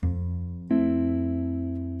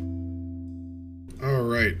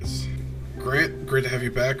right. Grant, great to have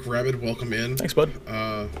you back. Rabid, welcome in. Thanks, bud.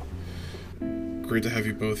 Great to have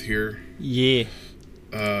you both here. Yeah.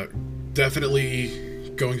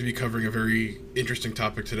 Definitely going to be covering a very interesting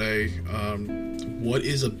topic today. What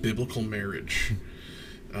is a biblical marriage?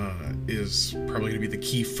 Is probably going to be the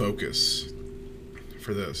key focus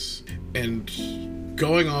for this. And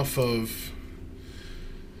going off of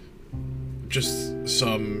just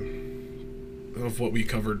some of what we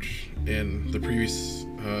covered in the previous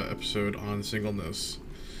episode on singleness,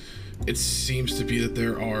 it seems to be that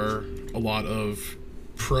there are a lot of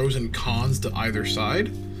pros and cons to either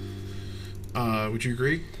side. Would you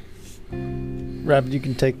agree? Rabbit, you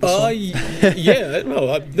can take this one. Yeah.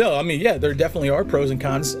 No, I mean, yeah, there definitely are pros and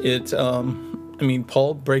cons.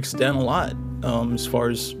 Paul breaks it down a lot as far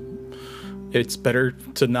as it's better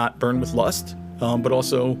to not burn with lust, but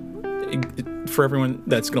also for everyone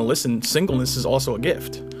that's going to listen, singleness is also a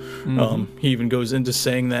gift. Mm-hmm. He even goes into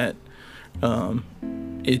saying that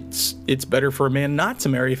it's better for a man not to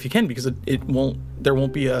marry if he can, because there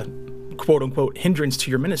won't be a quote unquote hindrance to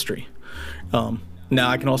your ministry. Now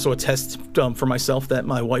I can also attest for myself that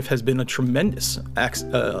my wife has been a tremendous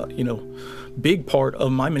big part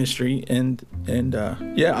of my ministry, and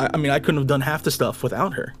I couldn't have done half the stuff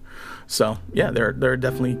without her. So yeah, there are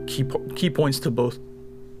definitely key points to both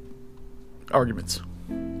arguments.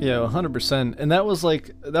 Yeah, 100%. And that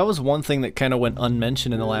was one thing that kind of went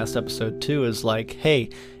unmentioned in the last episode too, is like, hey,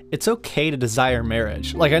 it's okay to desire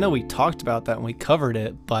marriage. Like, I know we talked about that when we covered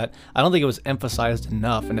it, but I don't think it was emphasized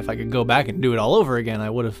enough. And if I could go back and do it all over again, I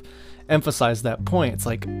would have emphasized that point. It's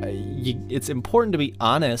like, it's important to be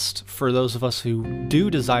honest for those of us who do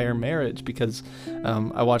desire marriage, because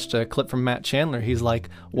I watched a clip from Matt Chandler. He's like,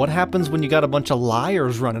 what happens when you got a bunch of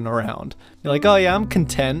liars running around? You're like, oh yeah, I'm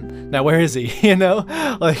content. Now where is he?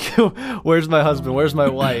 Like, where's my husband? Where's my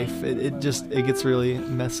wife? It gets really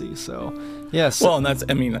messy. So yes. Well,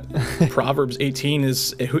 and Proverbs 18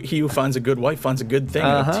 is, he who finds a good wife finds a good thing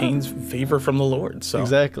and obtains favor from the Lord. So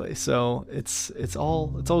exactly. So it's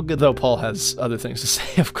all good, though Paul has other things to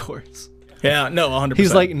say, of course. Yeah, no, 100%.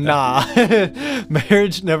 He's like, nah,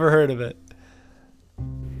 marriage, never heard of it.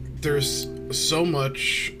 There's so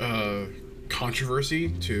much controversy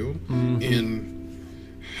too in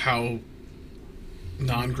how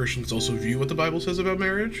non-Christians also view what the Bible says about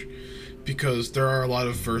marriage, because there are a lot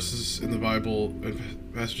of verses in the Bible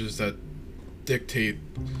and passages that dictate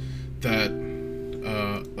that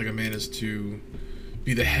like a man is to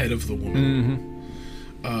be the head of the woman.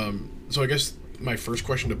 So I guess my first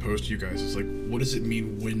question to pose to you guys is, like, what does it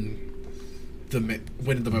mean when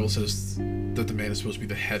the Bible says that the man is supposed to be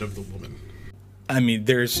the head of the woman? I mean,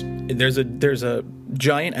 there's a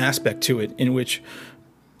giant aspect to it in which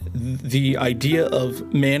the idea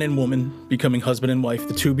of man and woman becoming husband and wife,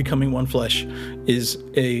 the two becoming one flesh, is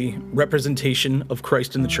a representation of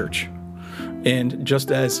Christ in the church. And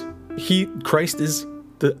just as Christ is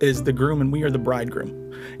the groom and we are the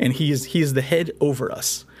bridegroom, and he is the head over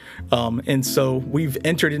us. And so we've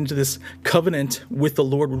entered into this covenant with the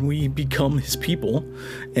Lord when we become his people.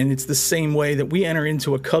 And it's the same way that we enter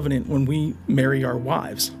into a covenant when we marry our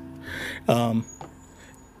wives. And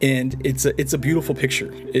it's a beautiful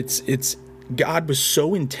picture. It's God was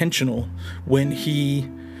so intentional when he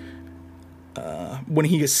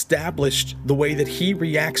established the way that he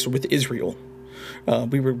reacts with Israel.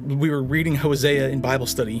 We were reading Hosea in Bible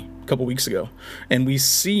study a couple weeks ago, and we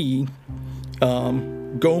see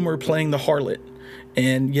Gomer playing the harlot,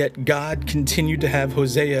 and yet God continued to have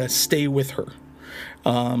Hosea stay with her.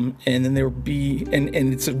 And then there would be, and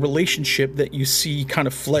it's a relationship that you see kind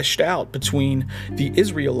of fleshed out between the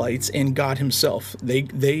Israelites and God himself.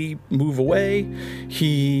 They move away.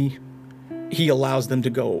 He allows them to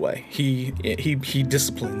go away. He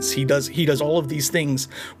disciplines. He does all of these things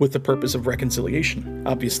with the purpose of reconciliation,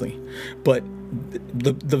 obviously. But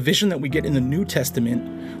the vision that we get in the New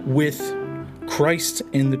Testament with Christ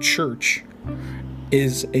and the church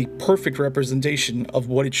is a perfect representation of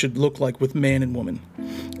what it should look like with man and woman.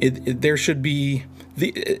 There should be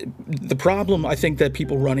the problem I think that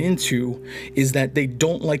people run into is that they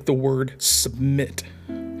don't like the word submit.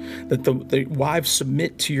 That the wives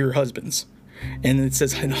submit to your husbands. And it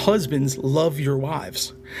says, and husbands, love your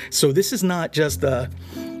wives. So this is not just a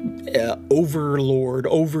overlord,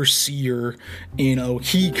 overseer,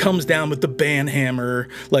 he comes down with the band hammer.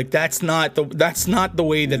 Like, that's not the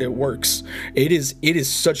way that it works. It is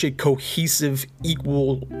such a cohesive,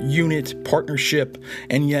 equal unit partnership,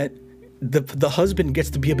 and yet the husband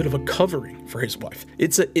gets to be a bit of a covering for his wife.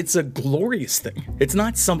 It's a glorious thing. It's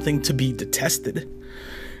not something to be detested.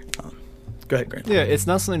 Go ahead, Grant. Yeah, it's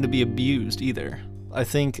not something to be abused either. I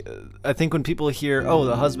think when people hear, oh,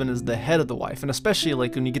 the husband is the head of the wife, and especially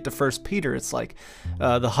like when you get to 1 Peter, it's like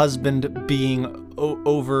the husband being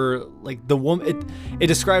over like the woman. It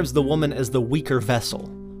describes the woman as the weaker vessel,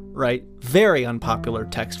 right? Very unpopular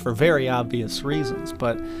text for very obvious reasons.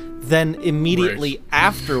 But then immediately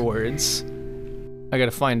afterwards, I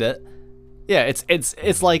gotta find it. Yeah,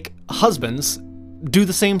 it's like husbands do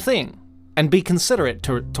the same thing. And be considerate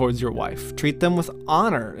towards your wife. Treat them with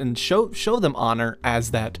honor and show them honor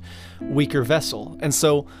as that weaker vessel. And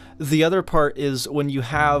so the other part is when you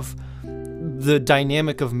have the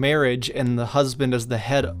dynamic of marriage and the husband as the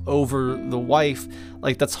head over the wife,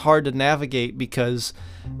 like that's hard to navigate because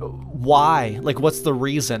why? Like what's the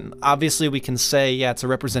reason? Obviously we can say, yeah, it's a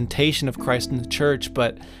representation of Christ in the church,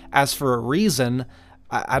 but as for a reason,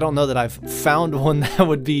 I don't know that I've found one that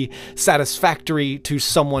would be satisfactory to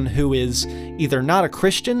someone who is either not a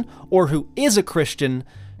Christian or who is a Christian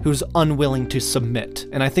who's unwilling to submit.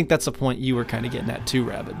 And I think that's a point you were kind of getting at too,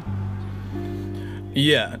 Rabid.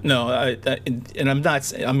 Yeah, no, and I'm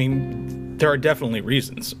not. I mean, there are definitely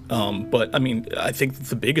reasons, but I mean, I think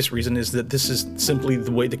the biggest reason is that this is simply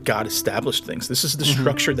the way that God established things. This is the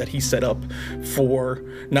structure that He set up for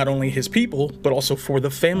not only His people but also for the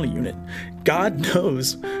family unit. God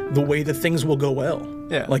knows the way that things will go well.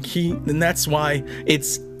 Yeah, and that's why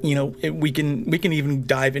it's we can even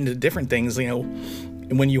dive into different things.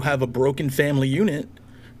 When you have a broken family unit.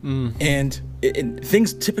 And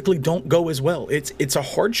things typically don't go as well. It's a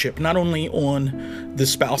hardship not only on the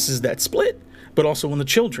spouses that split, but also on the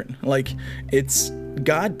children. Like it's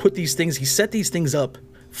God put these things. He set these things up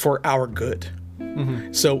for our good.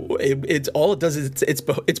 So it's all it does is it's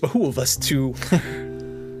behoove us to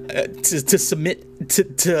submit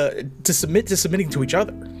to submitting to each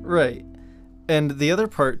other. Right. And the other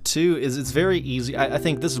part, too, is it's very easy. I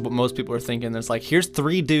think this is what most people are thinking. There's like, here's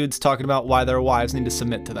 3 dudes talking about why their wives need to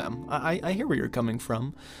submit to them. I hear where you're coming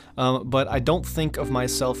from, but I don't think of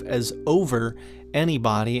myself as over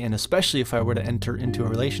anybody, and especially if I were to enter into a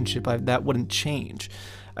relationship, that wouldn't change.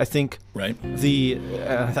 I think right.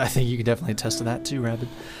 I think you could definitely attest to that, too, Rabid.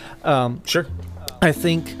 Sure. I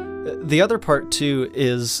think the other part, too,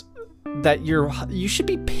 is that you should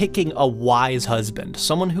be picking a wise husband,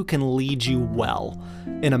 someone who can lead you well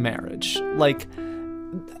in a marriage. Like,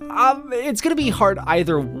 it's gonna be hard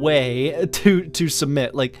either way to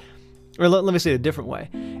submit. Like, or let me say it a different way.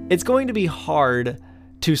 It's going to be hard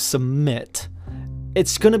to submit.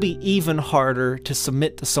 It's going to be even harder to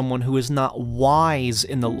submit to someone who is not wise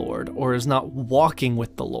in the Lord or is not walking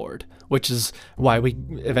with the Lord, which is why we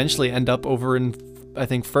eventually end up over in, I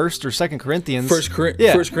think, 1st or 2nd Corinthians. 1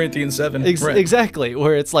 Corinthians 7. Right. Exactly,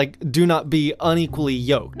 where it's like, do not be unequally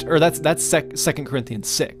yoked. Or that's 2 Corinthians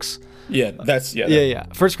 6. Yeah, that's, yeah. Yeah.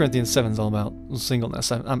 1 Corinthians 7 is all about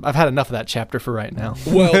singleness. I've had enough of that chapter for right now.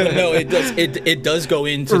 Well, no, it does go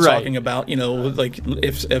into talking about, like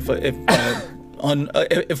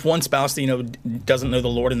if one spouse, doesn't know the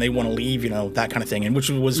Lord and they want to leave, that kind of thing, and which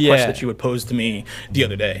was a question that you had posed to me the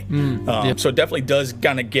other day. Yep. So it definitely does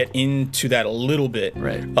kind of get into that a little bit,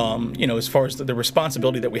 right? As far as the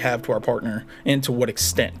responsibility that we have to our partner and to what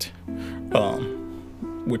extent,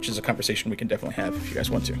 which is a conversation we can definitely have if you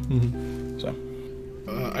guys want to. So,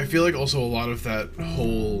 I feel like also a lot of that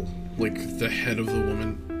whole, like, the head of the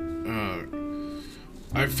woman,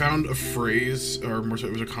 I found a phrase, or more so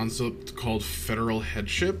it was a concept called federal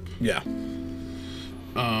headship. Yeah.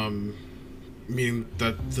 Meaning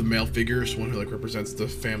that the male figure is one who represents the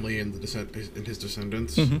family and and his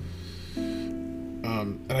descendants. And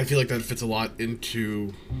I feel like that fits a lot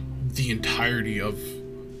into the entirety of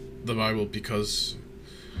the Bible because,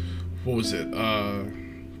 what was it?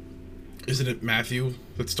 Isn't it Matthew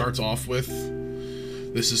that starts off with,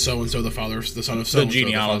 this is so-and-so, the son of so-and-so, the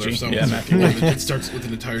genealogy. Matthew. It starts with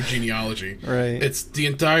an entire genealogy. Right. It's the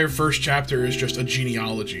entire first chapter is just a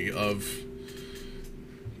genealogy of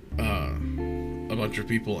a bunch of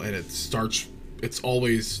people, and it's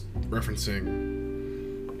always referencing.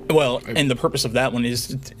 Well, and the purpose of that one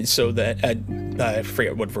is so that I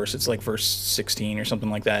forget what verse, it's like verse 16 or something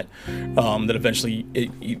like that, that eventually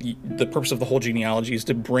the purpose of the whole genealogy is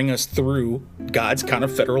to bring us through God's kind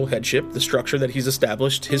of federal headship, the structure that He's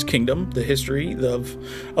established, His kingdom, the history of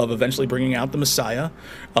eventually bringing out the Messiah,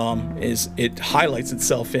 it highlights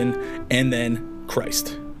itself in, and then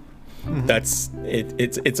Christ. That's it.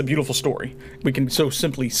 It's a beautiful story. We can so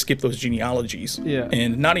simply skip those genealogies,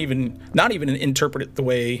 and not even interpret it the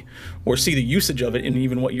way or see the usage of it in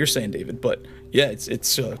even what you're saying, David. But yeah,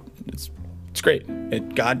 it's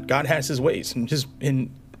great. God has His ways and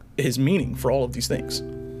His meaning for all of these things.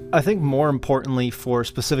 I think more importantly, for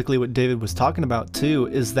specifically what David was talking about too,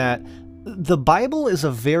 is that the Bible is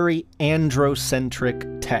a very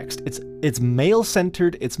androcentric text. It's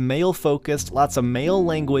male-centered, it's male-focused, lots of male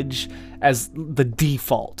language as the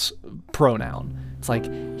default pronoun. It's like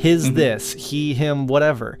his, this, he, him,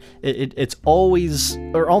 whatever. It's always,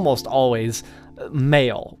 or almost always,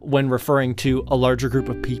 male when referring to a larger group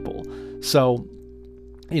of people. So,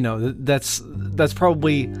 that's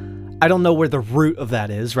probably, I don't know where the root of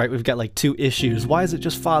that is, right? We've got like two issues. Why is it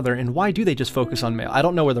just father, and why do they just focus on male? I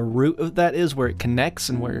don't know where the root of that is, where it connects,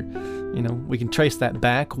 and where, we can trace that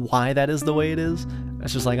back, why that is the way it is.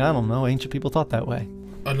 It's just like, I don't know, ancient people thought that way.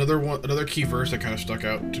 Another key verse that kind of stuck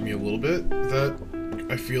out to me a little bit that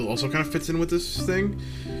I feel also kind of fits in with this thing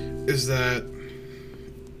is that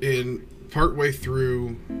in partway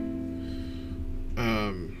through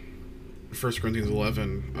 1 Corinthians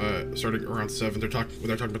 11, starting around 7, they're talking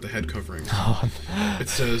about the head covering. It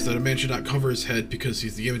says that a man should not cover his head because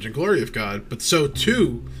he's the image and glory of God, but so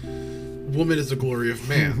too woman is the glory of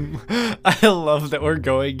man. I love that we're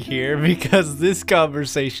going here because this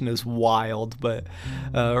conversation is wild, but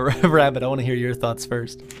Rabbit, I want to hear your thoughts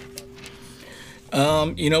first.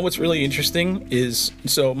 What's really interesting is,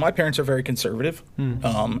 so my parents are very conservative,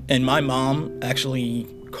 and my mom actually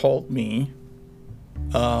called me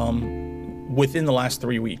within the last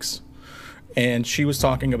 3 weeks, and she was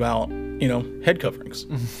talking about head coverings,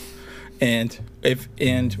 and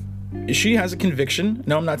she has a conviction.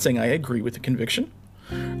 Now, I'm not saying I agree with the conviction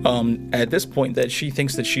at this point, that she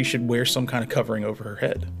thinks that she should wear some kind of covering over her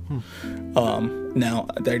head. Now,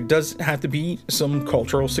 there does have to be some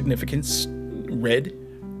cultural significance read.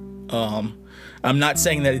 I'm not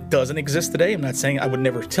saying that it doesn't exist today. I'm not saying I would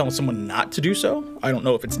never tell someone not to do so. I don't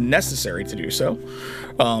know if it's necessary to do so.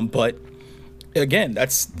 But again,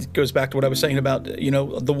 that goes back to what I was saying about,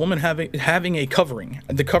 the woman having a covering.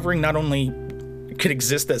 The covering not only could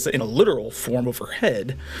exist as in a literal form of her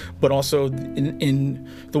head, but also in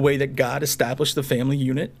the way that God established the family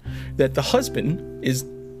unit, that the husband is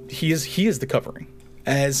the covering,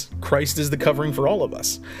 as Christ is the covering for all of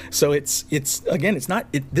us. So it's not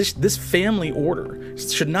this family order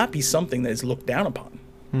should not be something that is looked down upon.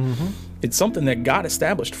 It's something that God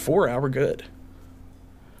established for our good.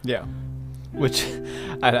 Yeah. Which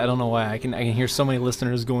I don't know why I can hear so many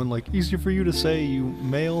listeners going like, easier for you to say, you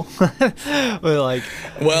male. But like,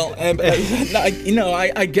 well,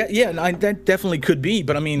 I get, yeah, that definitely could be,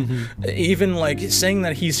 but I mean, even like saying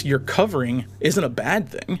that he's your covering isn't a bad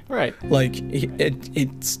thing, right? Like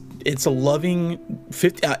it's a loving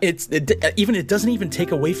 50. It doesn't even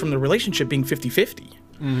take away from the relationship being 50-50.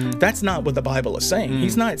 That's not what the Bible is saying.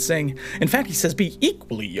 He's not saying, in fact, he says be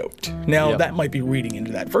equally yoked. Now, that might be reading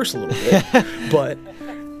into that verse a little bit,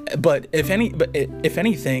 but if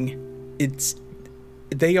anything,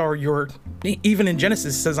 they are your, even in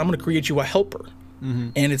Genesis, it says, I'm going to create you a helper.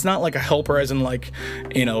 And it's not like a helper as in like,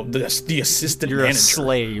 the assistant You're manager. A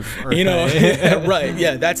slave. Right.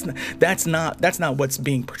 Yeah. That's not what's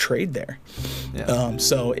being portrayed there. Yeah.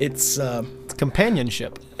 So it's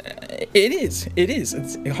companionship. It is.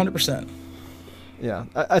 It's 100%. Yeah.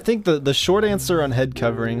 I think the short answer on head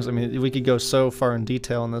coverings, I mean, we could go so far in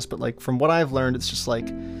detail on this, but like from what I've learned, it's just like,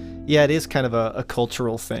 yeah, it is kind of a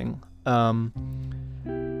cultural thing.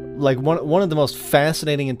 Like one of the most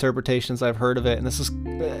fascinating interpretations I've heard of it, and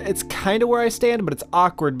it's kind of where I stand, but it's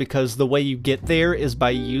awkward because the way you get there is by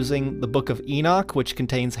using the Book of Enoch, which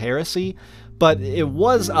contains heresy, but it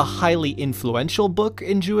was a highly influential book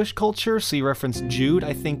in Jewish culture. See reference Jude,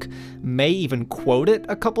 I think, may even quote it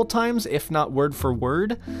a couple times, if not word for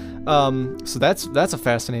word. So that's a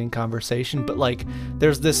fascinating conversation, but like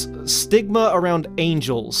there's this stigma around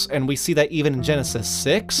angels, and we see that even in Genesis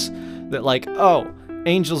 6, that like, oh,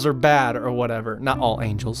 angels are bad or whatever. Not all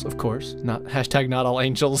angels, of course. Not all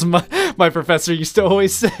angels. My professor used to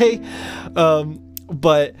always say.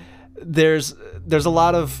 But there's a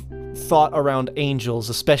lot of thought around angels,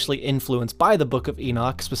 especially influenced by the Book of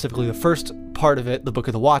Enoch, specifically the first part of it, the Book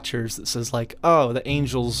of the Watchers, that says like, oh, the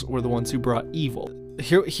angels were the ones who brought evil.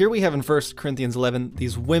 Here we have in 1 Corinthians 11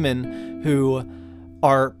 these women who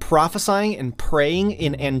are prophesying and praying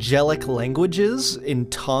in angelic languages, in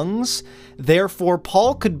tongues. Therefore,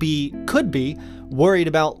 Paul could be worried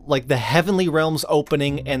about like the heavenly realms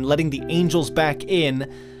opening and letting the angels back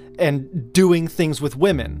in and doing things with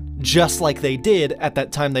women, just like they did at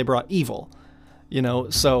that time they brought evil.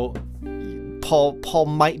 So Paul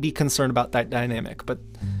might be concerned about that dynamic, but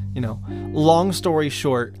long story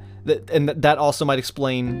short, that also might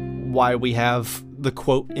explain why we have the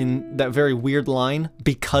quote in that very weird line,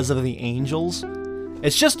 because of the angels.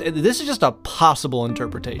 This is just a possible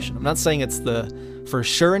interpretation. I'm not saying it's the for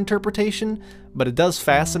sure interpretation, but it does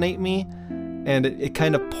fascinate me. And it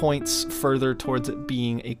kind of points further towards it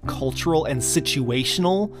being a cultural and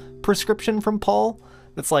situational prescription from Paul.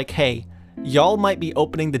 That's like, hey, y'all might be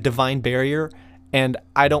opening the divine barrier, and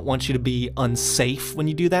I don't want you to be unsafe when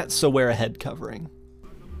you do that, so wear a head covering.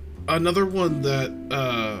 Another one that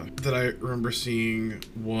I remember seeing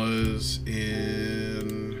was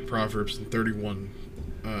in Proverbs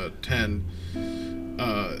 31:10.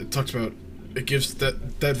 It talks about, it gives that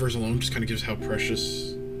verse alone just kind of gives how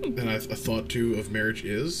precious and a thought too of marriage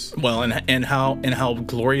is. Well, and how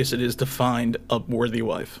glorious it is to find a worthy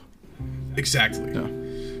wife. Exactly. Yeah.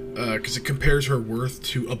 Because it compares her worth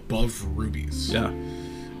to above rubies. Yeah.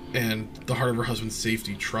 And the heart of her husband's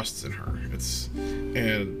safety trusts in her.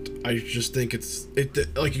 And I just think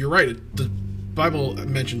like you're right. The Bible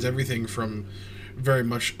mentions everything from very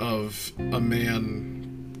much of a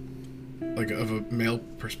man, like of a male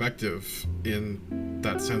perspective, in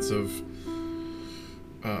that sense of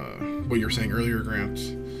what you were saying earlier, Grant.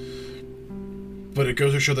 But it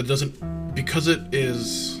goes to show that because it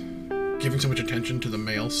is giving so much attention to the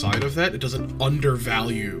male side of that, it doesn't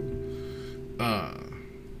undervalue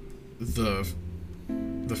the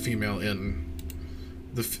female in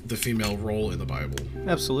the female role in the Bible.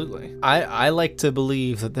 Absolutely. I like to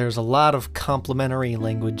believe that there's a lot of complementary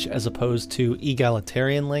language as opposed to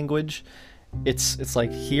egalitarian language. It's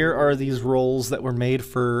like, here are these roles that were made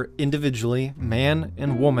for individually, man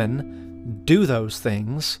and woman, do those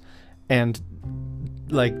things, and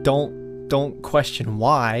like don't question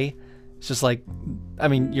why. It's just like, I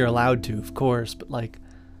mean, you're allowed to, of course, but like,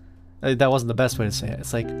 that wasn't the best way to say it.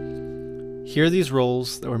 It's like, here are these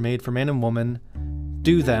roles that were made for man and woman,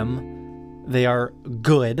 do them, they are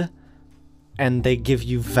good, and they give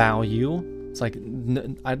you value. It's like,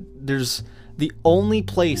 there's the only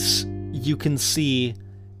place you can see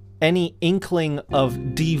any inkling of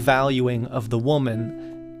devaluing of the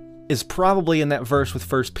woman is probably in that verse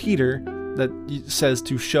with 1 Peter that says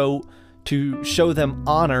to show them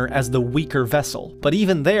honor as the weaker vessel. But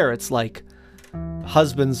even there, it's like,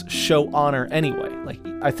 husbands show honor anyway. Like,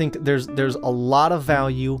 I think there's a lot of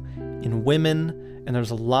value in women, and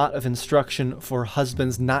there's a lot of instruction for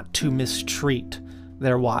husbands not to mistreat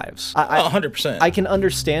their wives. 100%. I can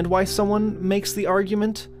understand why someone makes the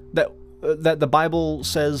argument that the Bible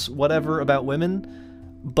says whatever about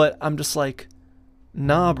women, but I'm just like,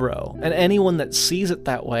 nah, bro. And anyone that sees it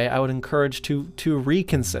that way, I would encourage to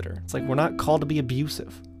reconsider. It's like, we're not called to be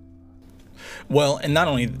abusive. Well, and not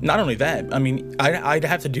only that, I mean, I'd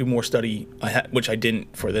have to do more study, which I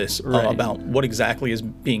didn't for this, Right. about what exactly is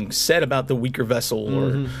being said about the weaker vessel,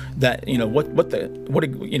 or that,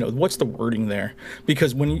 what's the wording there?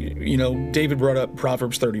 Because when David brought up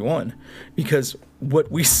Proverbs 31, because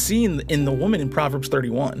what we see in the woman in Proverbs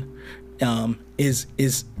 31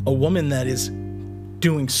 is a woman that is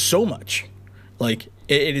doing so much, like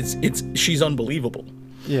she's unbelievable.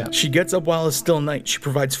 Yeah. She gets up while it's still night. She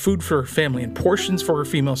provides food for her family and portions for her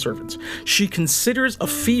female servants. She considers a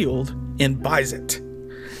field and buys it.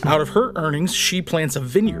 Out of her earnings, she plants a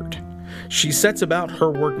vineyard. She sets about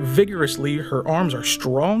her work vigorously. Her arms are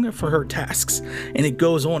strong for her tasks. And it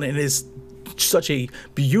goes on, and it is such a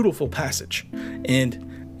beautiful passage.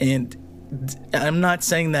 And I'm not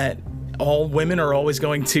saying that all women are always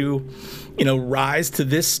going to, rise to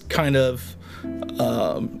this kind of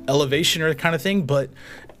elevation or the kind of thing, but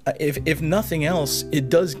if nothing else, it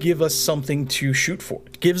does give us something to shoot for.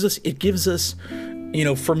 It gives us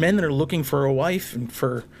for men that are looking for a wife, and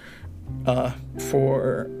for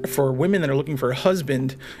women that are looking for a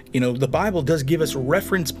husband, the Bible does give us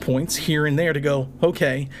reference points here and there to go,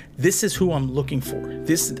 okay, this is who I'm looking for.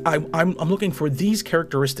 I'm looking for these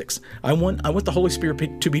characteristics. I want the Holy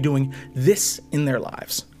Spirit to be doing this in their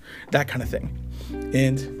lives, that kind of thing.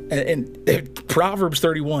 And Proverbs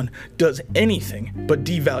 31 does anything but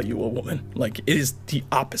devalue a woman. Like, it is the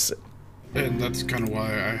opposite. And that's kind of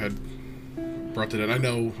why I had brought that in. I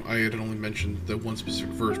know I had only mentioned the one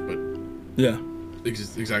specific verse, but yeah,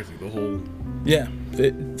 exactly the whole. Yeah,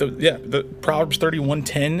 the Proverbs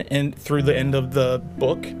 31:10 and through the end of the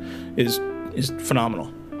book is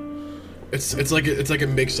phenomenal. It's like it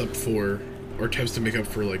makes up for, or attempts to make up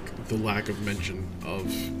for, like, the lack of mention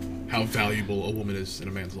of how valuable a woman is in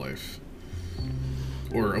a man's life,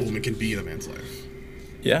 or a woman can be in a man's life.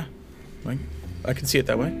 Yeah, I can see it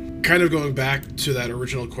that way. Kind of going back to that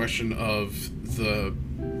original question of the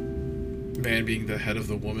man being the head of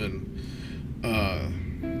the woman,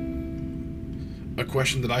 a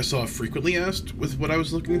question that I saw frequently asked with what I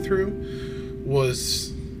was looking through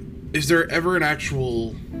was, is there ever an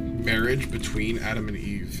actual marriage between Adam and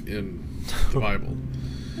Eve in the Bible?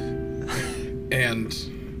 And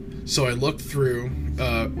So I looked through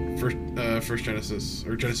first Genesis,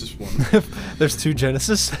 or Genesis 1. There's 2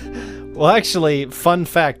 Genesis. Well, actually, fun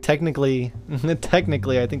fact, technically, I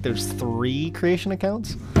think there's 3 creation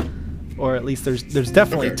accounts, or at least there's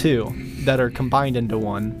definitely 2 that are combined into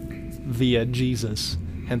one via Jesus.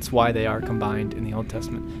 Hence why they are combined in the Old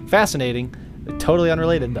Testament. Fascinating. Totally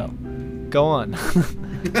unrelated, though. Go on.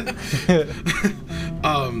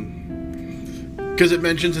 Because it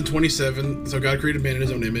mentions in 27, so God created man in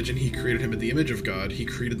his own image, and he created him in the image of God. He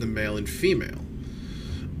created them male and female.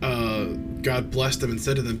 God blessed them and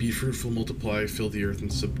said to them, be fruitful, multiply, fill the earth,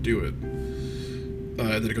 and subdue it. And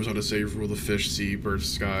then it goes on to say, rule the fish, sea, birds,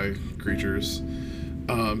 sky, creatures.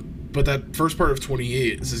 But that first part of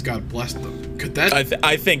 28, it says God blessed them. Could that...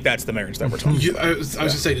 I think that's the marriage that we're talking about. I was going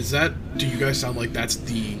to say, do you guys sound like that's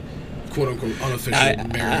the quote-unquote unofficial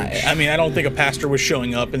marriage? I mean, I don't think a pastor was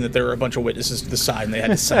showing up and that there were a bunch of witnesses to the side and they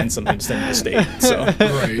had to sign something to send to the state. So.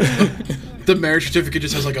 Right. The marriage certificate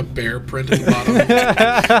just has like a bear print at the bottom.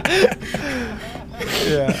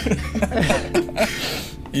 Yeah.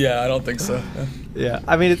 Yeah, I don't think so. Yeah,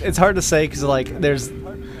 I mean, it's hard to say because, like,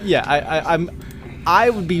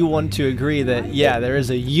 I would be one to agree that, yeah, there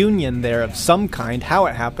is a union there of some kind. How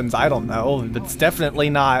it happens, I don't know, but it's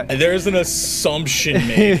definitely not. There's an assumption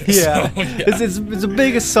made. Yeah, so, yeah. It's a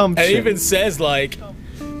big assumption. It even says, like,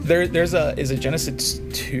 is it Genesis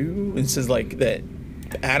 2? It says, like, that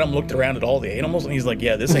Adam looked around at all the animals, and he's like,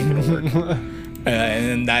 yeah, this ain't gonna work. And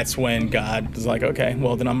then that's when God was like, okay,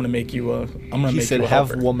 well, then I'm gonna make you a He said,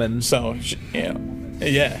 have woman. So, yeah,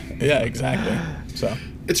 exactly. So.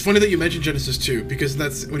 It's funny that you mentioned Genesis 2, because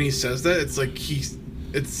that's when he says that, it's like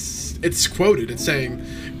it's quoted. It's saying,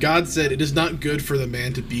 God said, it is not good for the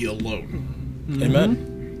man to be alone. Mm-hmm.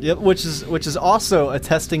 Amen. Yep, which is also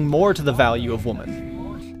attesting more to the value of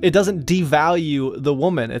woman. It doesn't devalue the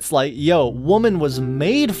woman. It's like, yo, woman was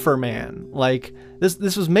made for man. Like,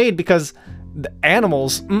 this was made because the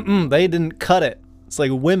animals, they didn't cut it. It's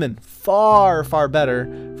like women, far, far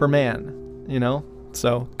better for man, you know?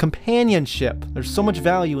 So companionship. There's so much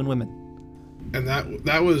value in women. And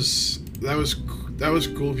that was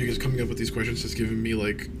cool, because coming up with these questions has given me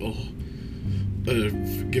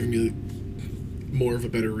more of a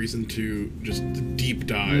better reason to just deep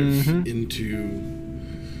dive into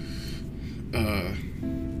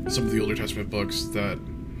some of the Older Testament books that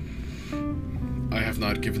I have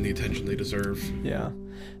not given the attention they deserve. Yeah.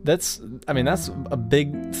 That's a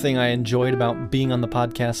big thing I enjoyed about being on the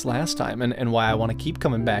podcast last time, and why I want to keep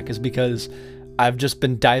coming back is because I've just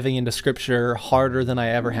been diving into scripture harder than I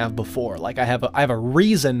ever have before. Like, I have a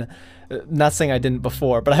reason, not saying I didn't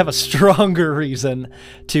before, but I have a stronger reason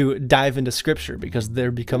to dive into scripture, because there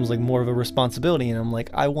becomes like more of a responsibility, and I'm like,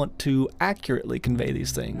 I want to accurately convey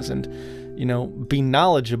these things and, you know, be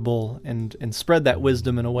knowledgeable and spread that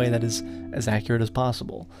wisdom in a way that is as accurate as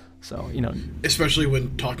possible. So, you know, especially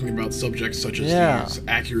when talking about subjects such as these,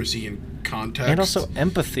 accuracy and context, and also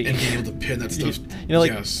empathy, and being able to pin that stuff.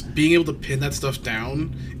 Being able to pin that stuff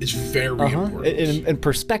down is very important, and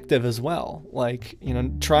perspective as well. Like, you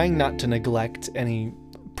know, trying not to neglect any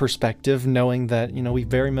perspective, knowing that, you know, we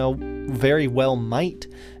very well might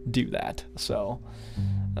do that. So,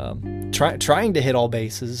 trying to hit all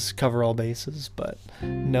bases, cover all bases, but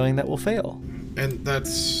knowing that we'll fail. And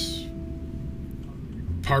that's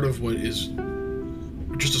part of what is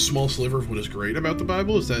just a small sliver of what is great about the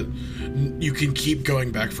Bible, is that you can keep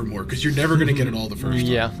going back for more, because you're never going to get it all the first time.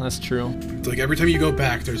 Yeah, that's true. It's like every time you go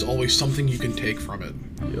back, there's always something you can take from it.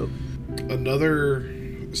 Yep. Another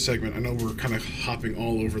segment, I know we're kind of hopping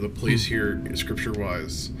all over the place here,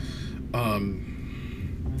 scripture-wise.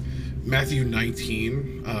 Matthew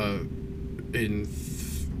 19, in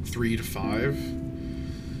 3 to 5.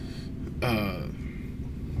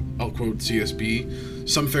 I'll quote CSB.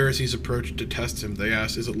 Some Pharisees approached to test him. They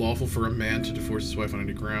asked, is it lawful for a man to divorce his wife on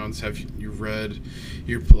any grounds? Have you read?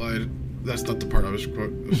 He replied, that's not the part I was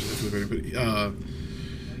quoting, but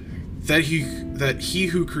that he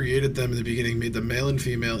who created them in the beginning made them male and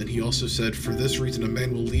female, and he also said, for this reason a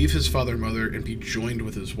man will leave his father and mother and be joined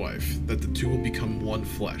with his wife, that the two will become one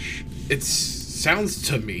flesh. It sounds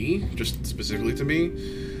to me, just specifically to me,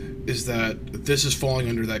 is that this is falling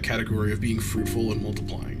under that category of being fruitful and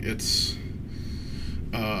multiplying. It's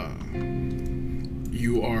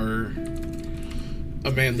you are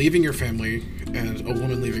a man leaving your family and a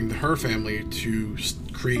woman leaving her family to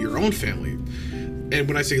create your own family. And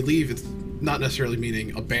when I say leave, it's not necessarily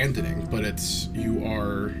meaning abandoning, but it's you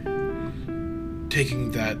are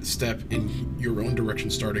taking that step in your own direction,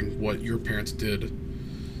 starting what your parents did,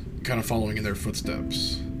 kind of following in their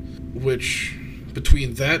footsteps. Which,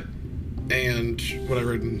 between that and what I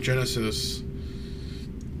read in Genesis,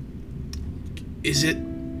 is it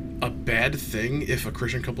a bad thing if a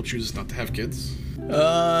Christian couple chooses not to have kids?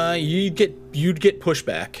 You'd get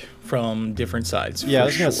pushback from different sides. Yeah, for I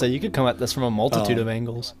was gonna sure. say you could come at this from a multitude of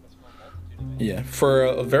angles. Yeah, for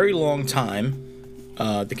a very long time,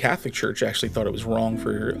 the Catholic Church actually thought it was wrong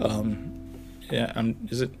for, I'm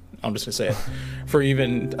just gonna say it, for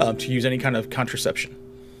even to use any kind of contraception,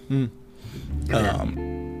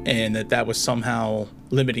 and that was somehow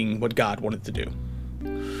limiting what God wanted to do.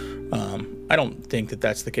 I don't think that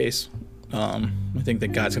that's the case. I think that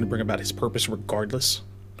God's going to bring about His purpose regardless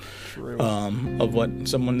of what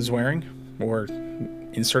someone is wearing or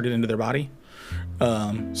inserted into their body.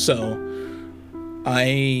 So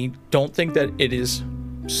I don't think that it is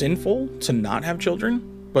sinful to not have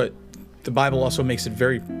children, but the Bible also makes it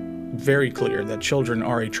very, very clear that children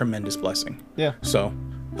are a tremendous blessing. Yeah. So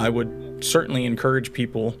I would certainly encourage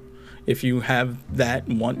people, if you have that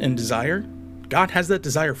want and desire, God has that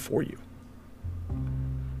desire for you.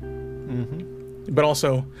 But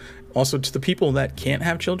also to the people that can't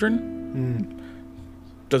have children,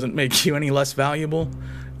 doesn't make you any less valuable,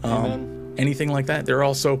 anything like that. There are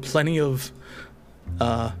also plenty of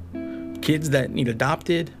kids that need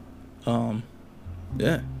adopted.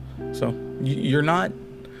 Yeah. So you're not.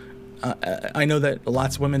 I know that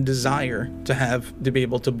lots of women desire to be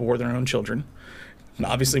able to bore their own children. And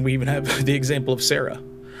obviously, we even have the example of Sarah.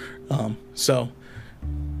 So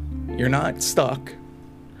you're not stuck.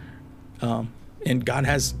 And God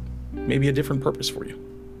has maybe a different purpose for you.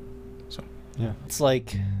 So Yeah. It's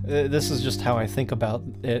like, this is just how I think about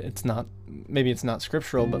it. It's not, maybe it's not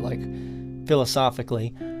scriptural, but like philosophically,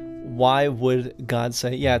 why would God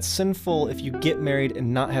say, yeah, it's sinful if you get married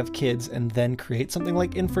and not have kids and then create something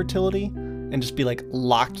like infertility and just be like,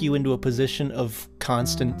 lock you into a position of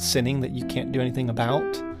constant sinning that you can't do anything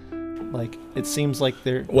about? Like, it seems like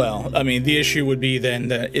they're... Well, I mean, the issue would be then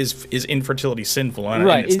that is infertility sinful? And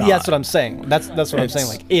right. it's not. That's what I'm saying. That's what I'm saying.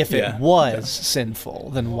 Like, if it was sinful,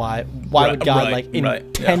 then why would God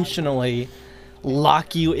intentionally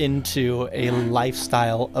lock you into a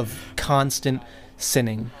lifestyle of constant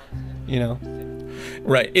sinning? You know?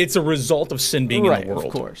 Right. It's a result of sin being in the world.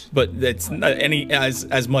 Of course. But that's not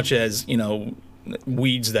as much as,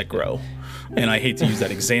 weeds that grow. And I hate to use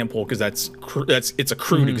that example because it's a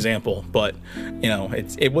crude example, but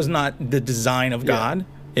it was not the design of God.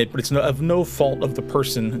 But it's of no fault of the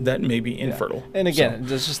person that may be infertile. And again,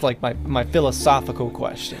 it's just like my philosophical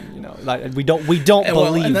question. Like we don't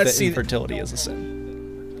believe that infertility is a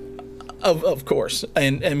sin. Of course,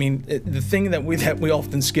 and I mean the thing that we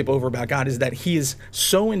often skip over about God is that He is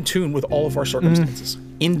so in tune with all of our circumstances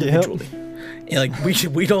individually. Yep. Like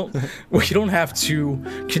we don't have to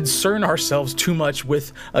concern ourselves too much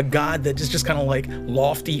with a God that is just kind of like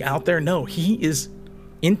lofty out there. No, He is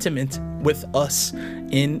intimate with us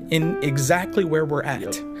in exactly where we're at.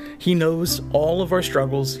 Yep. He knows all of our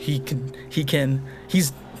struggles.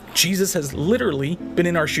 Jesus has literally been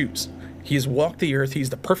in our shoes. He has walked the earth.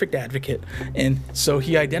 He's the perfect advocate. And so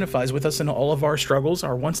He identifies with us in all of our struggles,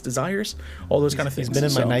 our wants, desires, all those kind of things. He's been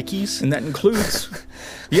in my Nikes. And that includes,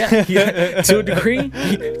 to a degree,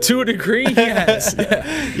 he has.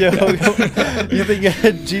 Yeah. You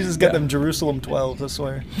think Jesus got them Jerusalem 12, I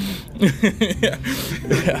swear. Yeah.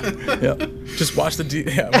 Just wash the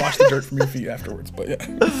dirt from your feet afterwards. But yeah.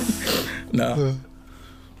 No.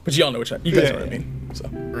 But y'all know you guys know what I mean. So.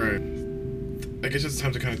 Right. I guess it's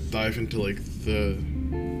time to kind of dive into like the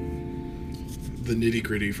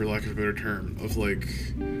nitty-gritty, for lack of a better term, of like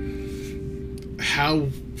how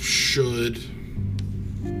should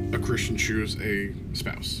a Christian choose a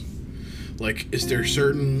spouse? Like, is there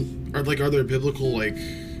are there biblical like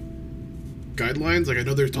guidelines? Like, I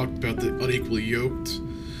know there's talked about the unequally yoked,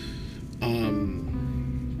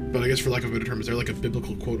 but I guess for lack of a better term, is there like a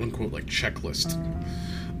biblical quote unquote like checklist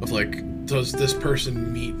of like, does this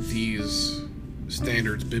person meet these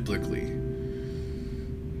standards biblically?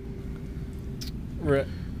 Right.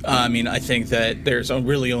 I mean, I think that there's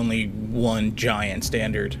really only one giant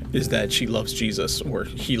standard, is that she loves Jesus, or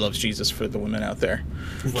he loves Jesus for the women out there.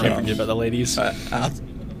 Can't forget about the ladies.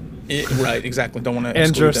 Right, exactly. Don't want to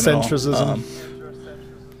exclude them at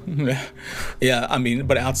all. Yeah, I mean,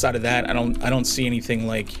 but outside of that, I don't see anything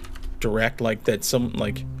like direct like that.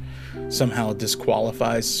 Somehow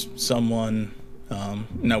disqualifies someone.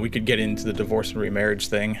 Now we could get into the divorce and remarriage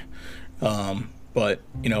thing, but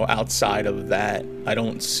outside of that, I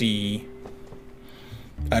don't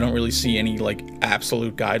really see any like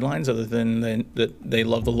absolute guidelines other than that they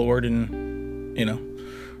love the Lord and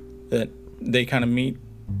that they kind of meet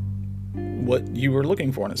what you were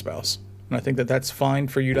looking for in a spouse. And I think that that's fine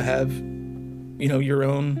for you to have your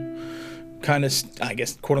own kind of, I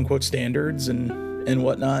guess, quote unquote standards and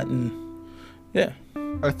whatnot. And yeah.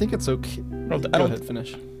 I think it's okay. Go ahead,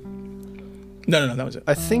 finish. No, that was it.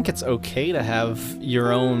 I think it's okay to have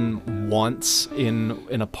your own wants in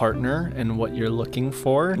a partner and what you're looking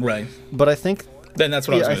for. Right. But I think then that's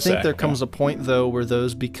what I was going to say. I think there comes a point, though, where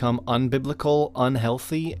those become unbiblical,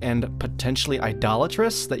 unhealthy, and potentially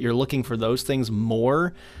idolatrous, that you're looking for those things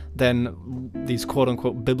more than these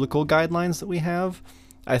quote-unquote biblical guidelines that we have.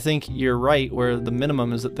 I think you're right, where the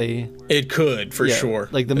minimum is that they... It could, for sure.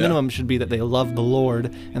 Like, the minimum should be that they love the Lord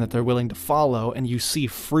and that they're willing to follow, and you see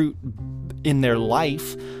fruit in their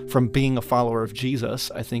life from being a follower of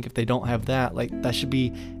Jesus. I think if they don't have that, like, that should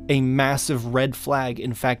be a massive red flag,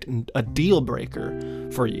 in fact, a deal breaker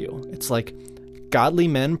for you. It's like, godly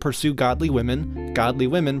men pursue godly women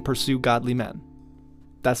pursue godly men.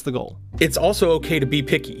 That's the goal. It's also okay to be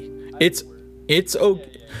picky. It's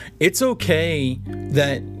okay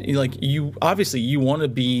that, like, you obviously you want to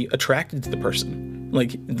be attracted to the person.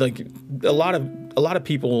 Like a lot of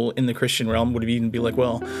people in the Christian realm would even be like,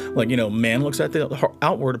 well, like, man looks at the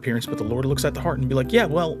outward appearance, but the Lord looks at the heart, and be like, yeah,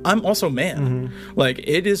 well, I'm also man. Mm-hmm. Like,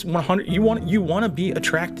 it is 100. You want to be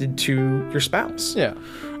attracted to your spouse. Yeah.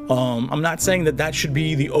 I'm not saying that should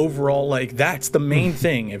be the overall, like, that's the main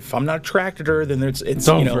thing. If I'm not attracted to her, then it's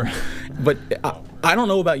over. But I don't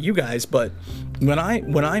know about you guys, but when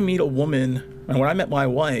I meet a woman, and when I met my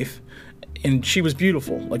wife, and she was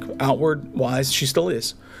beautiful, like, outward wise, she still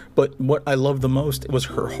is. But what I loved the most was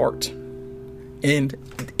her heart. And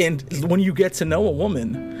when you get to know a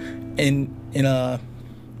woman in a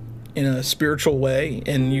spiritual way,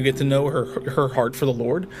 and you get to know her heart for the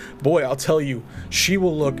Lord, boy, I'll tell you, she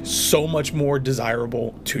will look so much more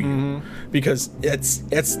desirable to you, because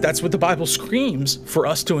that's what the Bible screams for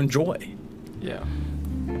us to enjoy. Yeah.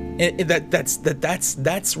 And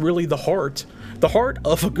that's really the heart. The heart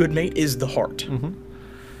of a good mate is the heart. Mm-hmm.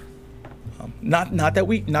 Not that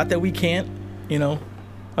we can't,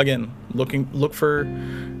 again, look for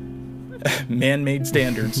man-made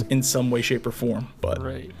standards in some way, shape, or form. But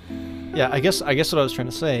right. Yeah, I guess what I was trying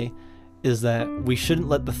to say is that we shouldn't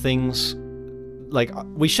let the things, like,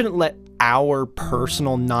 we shouldn't let our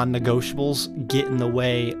personal non-negotiables get in the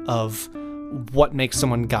way of what makes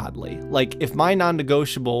someone godly. Like, if my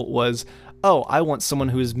non-negotiable was, oh, I want someone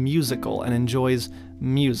who is musical and enjoys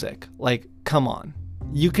music, like, come on.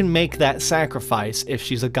 You can make that sacrifice if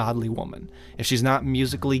she's a godly woman. If she's not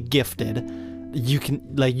musically gifted, you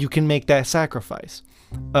can make that sacrifice.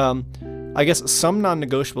 I guess some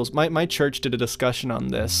non-negotiables, my church did a discussion on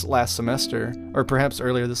this last semester, or perhaps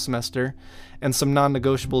earlier this semester, and some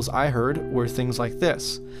non-negotiables I heard were things like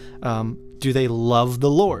this. Do they love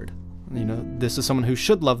the Lord? This is someone who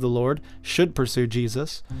should love the Lord, should pursue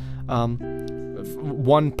Jesus.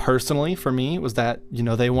 One personally for me was that,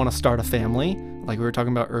 they want to start a family. Like we were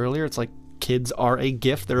talking about earlier, it's like kids are a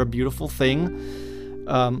gift. They're a beautiful thing.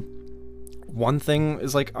 One thing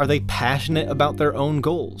is, like, are they passionate about their own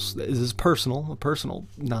goals? This is a personal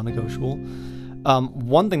non-negotiable.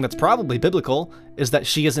 One thing that's probably biblical is that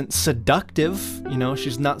she isn't seductive.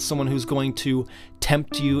 She's not someone who's going to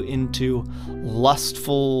tempt you into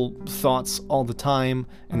lustful thoughts all the time.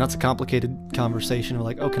 And that's a complicated conversation of,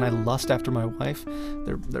 like, oh, can I lust after my wife?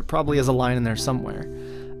 There probably is a line in there somewhere.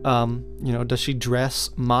 Does she dress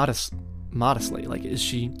modestly? Like, is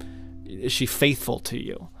she faithful to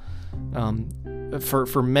you?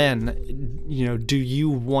 For men, do you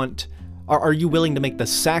want... Are you willing to make the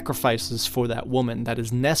sacrifices for that woman that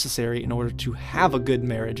is necessary in order to have a good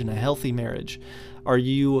marriage and a healthy marriage? Are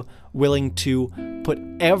you willing to put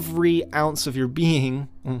every ounce of your being,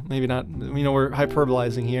 maybe not, we're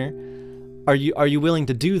hyperbolizing here. Are you willing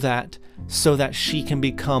to do that so that she can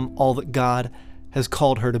become all that God has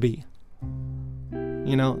called her to be?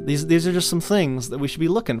 These are just some things that we should be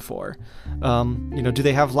looking for. Do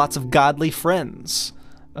they have lots of godly friends?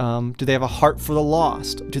 Do they have a heart for the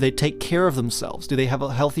lost? Do they take care of themselves? Do they have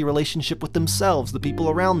a healthy relationship with themselves, the people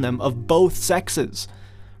around them of both sexes?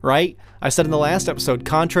 Right? I said in the last episode,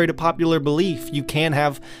 contrary to popular belief, you can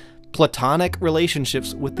have platonic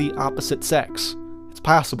relationships with the opposite sex. It's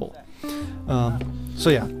possible. So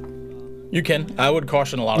yeah. You can. I would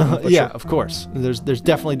caution a lot of them. Yeah, sure. Of course. There's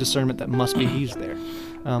definitely discernment that must be used there.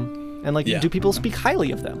 Do people speak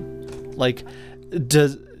highly of them? Like,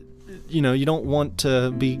 you don't want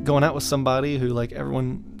to be going out with somebody who, like,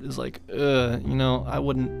 everyone is like, I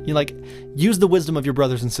wouldn't. Use the wisdom of your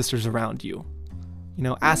brothers and sisters around you.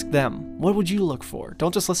 Ask them, what would you look for?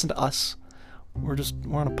 Don't just listen to us. We're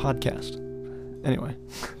on a podcast. Anyway.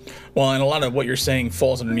 Well, and a lot of what you're saying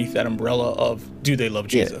falls underneath that umbrella of, do they love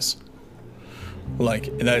Jesus? Yeah. Like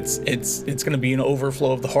it's going to be an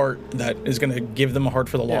overflow of the heart that is going to give them a heart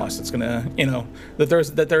for the lost. It's going to,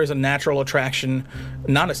 that there is a natural attraction,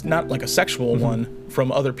 not like a sexual one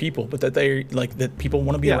from other people, but that people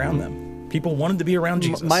want to be around them. People wanted to be around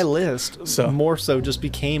Jesus. My list more so just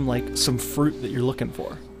became like some fruit that you're looking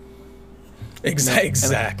for.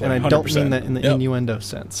 Exactly. And I don't mean that in the innuendo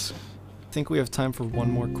sense. I think we have time for one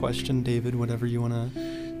more question, David. Whatever you want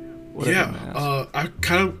to.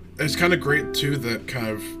 It's kind of great too that kind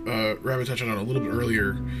of Rabbit touched on it a little bit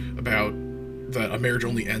earlier about that a marriage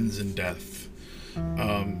only ends in death.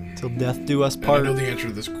 Till death do us part. I know the answer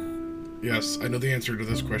to this. Yes, I know the answer to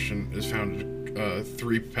this question is found in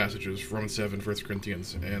 3 passages: Romans 7, 1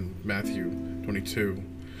 Corinthians, and Matthew 22.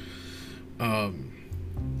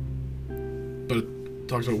 But it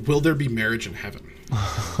talks about, will there be marriage in heaven?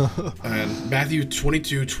 And Matthew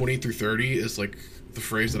 22, 20 through 30 is like the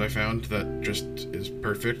phrase that I found that just is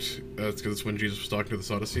perfect. It's because it's when Jesus was talking to the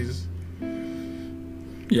Sadducees.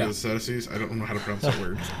 Yeah. The Sadducees? I don't know how to pronounce that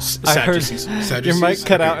word. I heard Sadducees? your mic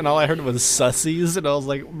cut out and all I heard was sussies, and I was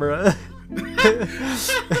like, bruh.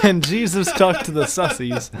 And Jesus talked to the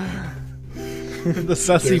sussies. The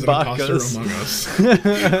sussy bacchus. Among us.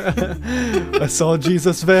 I saw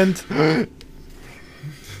Jesus vent.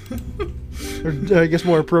 Or I guess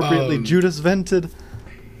more appropriately, Judas vented.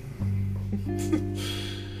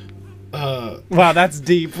 Wow, that's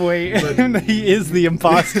deep. Wait, he is the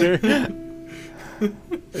imposter.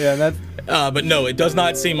 Yeah, that's. But no, it does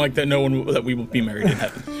not seem like that we will be married in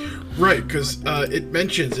heaven. Right, because it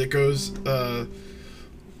goes in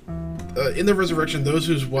the resurrection, then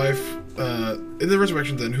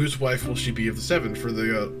whose wife will she be of the 7? For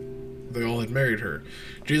they all had married her.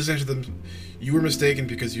 Jesus answered them, "You were mistaken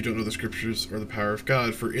because you don't know the scriptures or the power of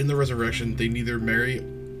God. For in the resurrection they neither marry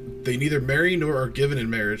nor are given in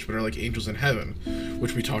marriage, but are like angels in heaven,"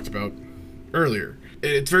 which we talked about earlier.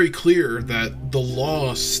 It's very clear that the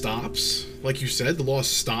law stops, like you said, the law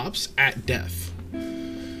stops at death.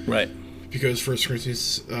 Right. Because 1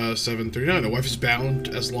 Corinthians 7:39, a wife is bound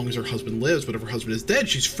as long as her husband lives, but if her husband is dead,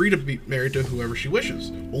 she's free to be married to whoever she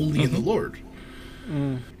wishes, only in the Lord.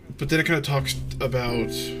 But then it kind of talks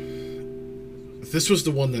about, this was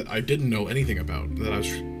the one that I didn't know anything about, that I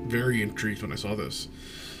was very intrigued when I saw this.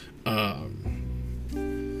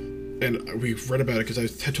 And we've read about it because I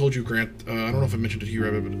had told you, Grant, I don't know if I mentioned it to you,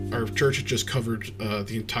 but our church had just covered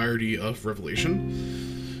the entirety of Revelation,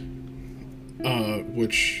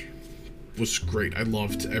 which was great. I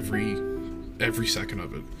loved every second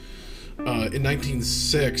of it. In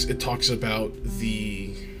 1906, it talks about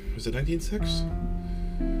was it 1906?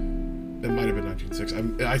 It might have been 1906.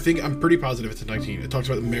 I'm pretty positive it's in 19. It talks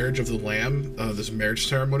about the marriage of the Lamb, this marriage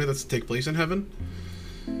ceremony that's to take place in heaven.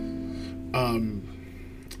 I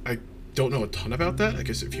don't know a ton about that. I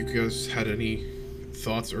guess if you guys had any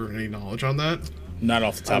thoughts or any knowledge on that. Not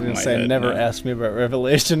off the top of my head. Never ask me about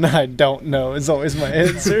Revelation. I don't know is always my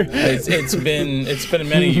answer. It's been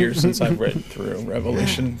many years since I've read through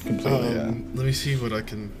Revelation completely. Let me see what I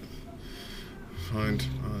can find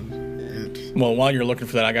on it. Well, while you're looking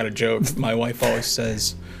for that, I got a joke. My wife always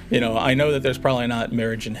says, I know that there's probably not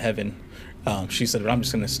marriage in heaven. She said, but I'm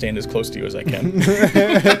just going to stand as close to you as I can.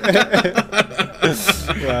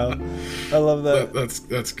 Wow. I love that.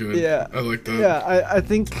 That's good. Yeah. I like that. Yeah, I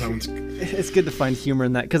think it's good to find humor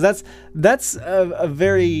in that, because that's a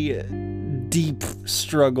very deep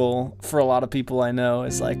struggle for a lot of people I know.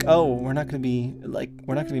 It's like, oh, we're not going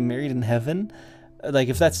to be married in heaven. Like,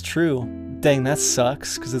 if that's true, dang, that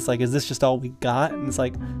sucks, because it's like, is this just all we got? And it's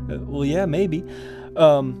like, well, yeah, maybe.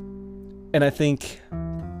 And I think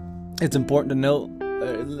it's important to note,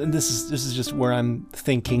 this is just where I'm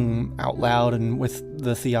thinking out loud and with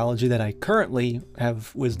the theology that I currently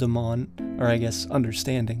have wisdom on, or I guess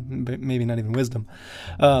understanding, but maybe not even wisdom.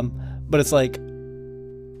 But it's like,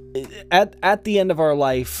 at the end of our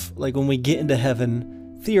life, like when we get into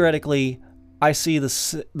heaven, theoretically, I see the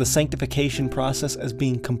sanctification process as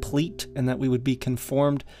being complete, and that we would be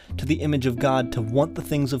conformed to the image of God, to want the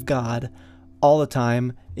things of God all the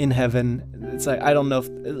time in heaven. It's like, I don't know if,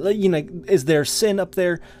 is there sin up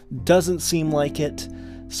there? Doesn't seem like it.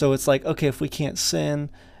 So it's like, okay, if we can't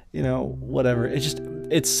sin, whatever.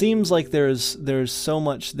 It seems like there's so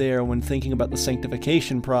much there when thinking about the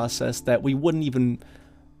sanctification process that we wouldn't even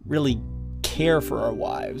really care for our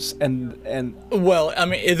wives. And well, I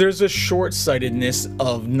mean, there's a short-sightedness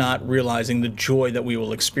of not realizing the joy that we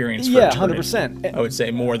will experience for eternity. 100%. I would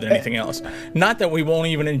say more than anything else. Not that we won't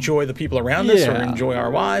even enjoy the people around us or enjoy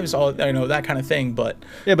our wives, that kind of thing, but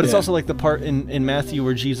it's also like the part in Matthew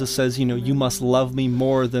where Jesus says, you must love me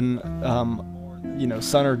more than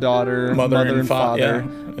son or daughter, Mother mother and father.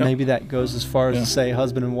 yeah. Maybe that goes as far as to say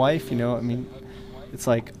husband and wife. I mean, it's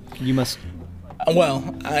like you must.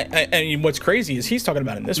 Well, I mean, what's crazy is he's talking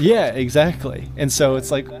about in this. Yeah, exactly. And so it's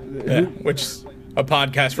like, which is a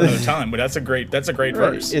podcast for another time. But that's a great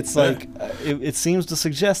verse. It's like it seems to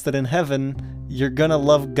suggest that in heaven you're gonna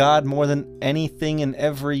love God more than anything and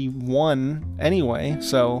everyone anyway.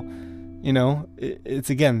 So, it's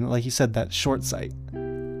again, like you said, that short sight.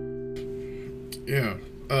 Yeah.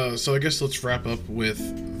 So I guess let's wrap up with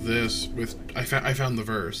this. I found the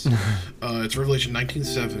verse. It's Revelation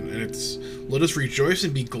 19:7, and it's, "Let us rejoice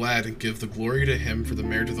and be glad and give the glory to him, for the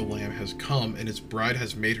marriage of the Lamb has come, and his bride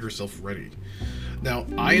has made herself ready." Now,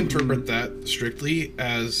 I interpret that strictly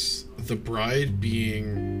as the bride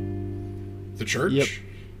being the church. Yep.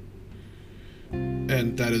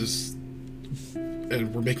 And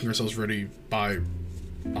we're making ourselves ready by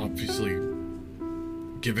obviously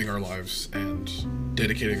giving our lives and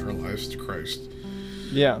dedicating our lives to Christ.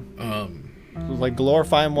 Yeah. Like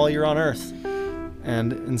glorify him while you're on earth.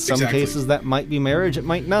 And in some cases that might be marriage, it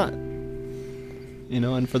might not.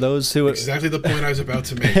 And for those who... Exactly the point I was about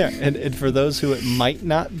to make. Yeah, and for those who it might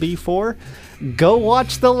not be for, go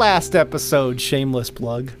watch the last episode, shameless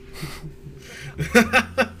plug. Look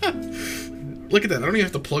at that. I don't even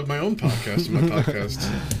have to plug my own podcast in my podcast.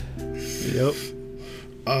 Yep.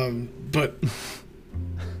 But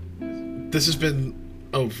this has been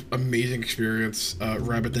an amazing experience.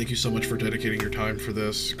 Rabbit, thank you so much for dedicating your time for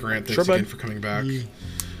this. Grant, thanks again for coming back.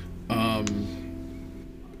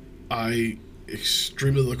 I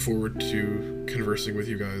extremely look forward to conversing with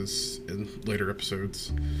you guys in later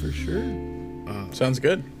episodes. For sure. Sounds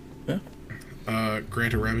good. Yeah.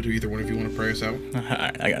 Grant or Rabbit, do either one of you want to pray us out?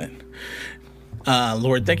 I got it.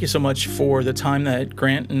 Lord, thank you so much for the time that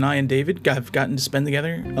Grant and I and David have gotten to spend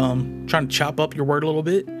together, trying to chop up your word a little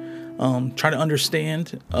bit, try to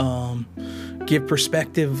understand, give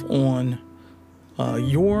perspective on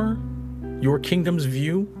your kingdom's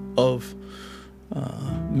view of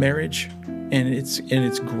marriage and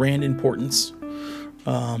its grand importance.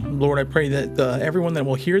 Lord, I pray that everyone that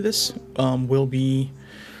will hear this will be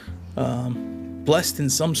blessed in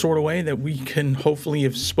some sort of way, that we can hopefully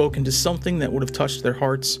have spoken to something that would have touched their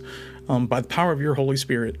hearts by the power of your Holy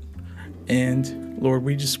Spirit. And Lord,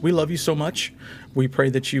 we love you so much. We pray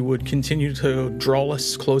that you would continue to draw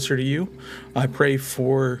us closer to you. I pray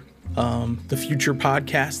for the future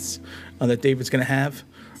podcasts that David's going to have,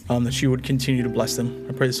 that you would continue to bless them.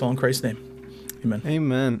 I pray this all in Christ's name. Amen.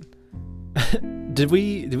 Amen. Did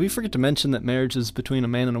we forget to mention that marriage is between a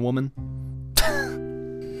man and a woman?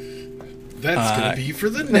 That's going to be for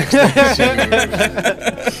the next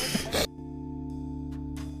episode.